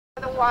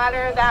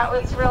water. That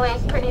was really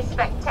pretty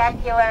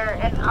spectacular,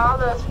 and all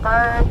those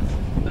birds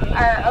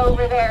are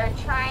over there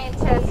trying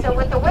to, so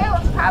what the whale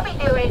is probably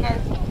doing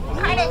is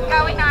kind of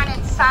going on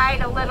its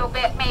side a little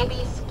bit,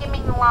 maybe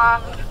skimming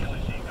along,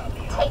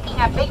 taking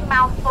a big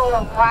mouthful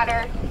of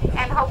water,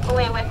 and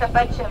hopefully with a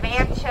bunch of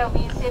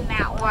anchovies in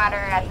that water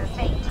at the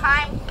same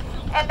time.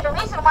 And the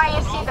reason why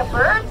you see the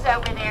birds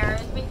over there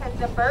is because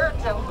the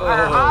birds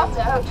are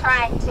also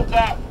trying to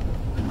get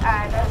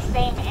those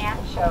same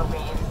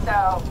anchovies.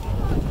 So,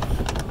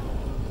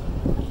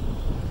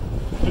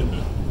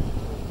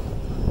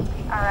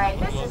 all right,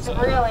 this is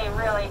really,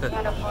 really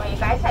beautiful, you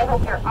guys. I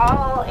hope you're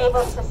all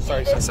able to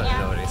see this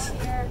animal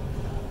here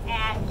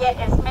and get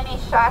as many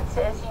shots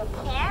as you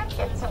can.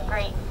 Get some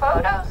great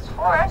photos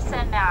for us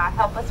and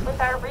help us with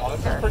our research.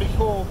 This is pretty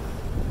cool.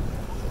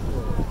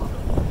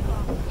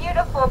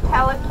 Beautiful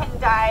pelican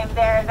dive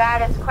there.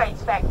 That is quite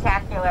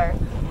spectacular.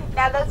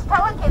 Now those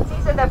pelicans,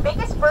 these are the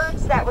biggest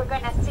birds that we're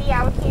going to see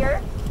out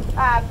here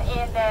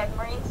in the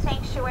marine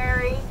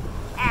sanctuary,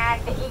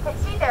 and you can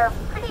see they're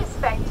pretty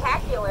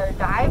spectacular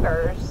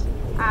divers.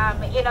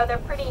 You know, they're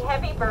pretty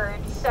heavy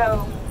birds,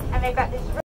 so, and they've got these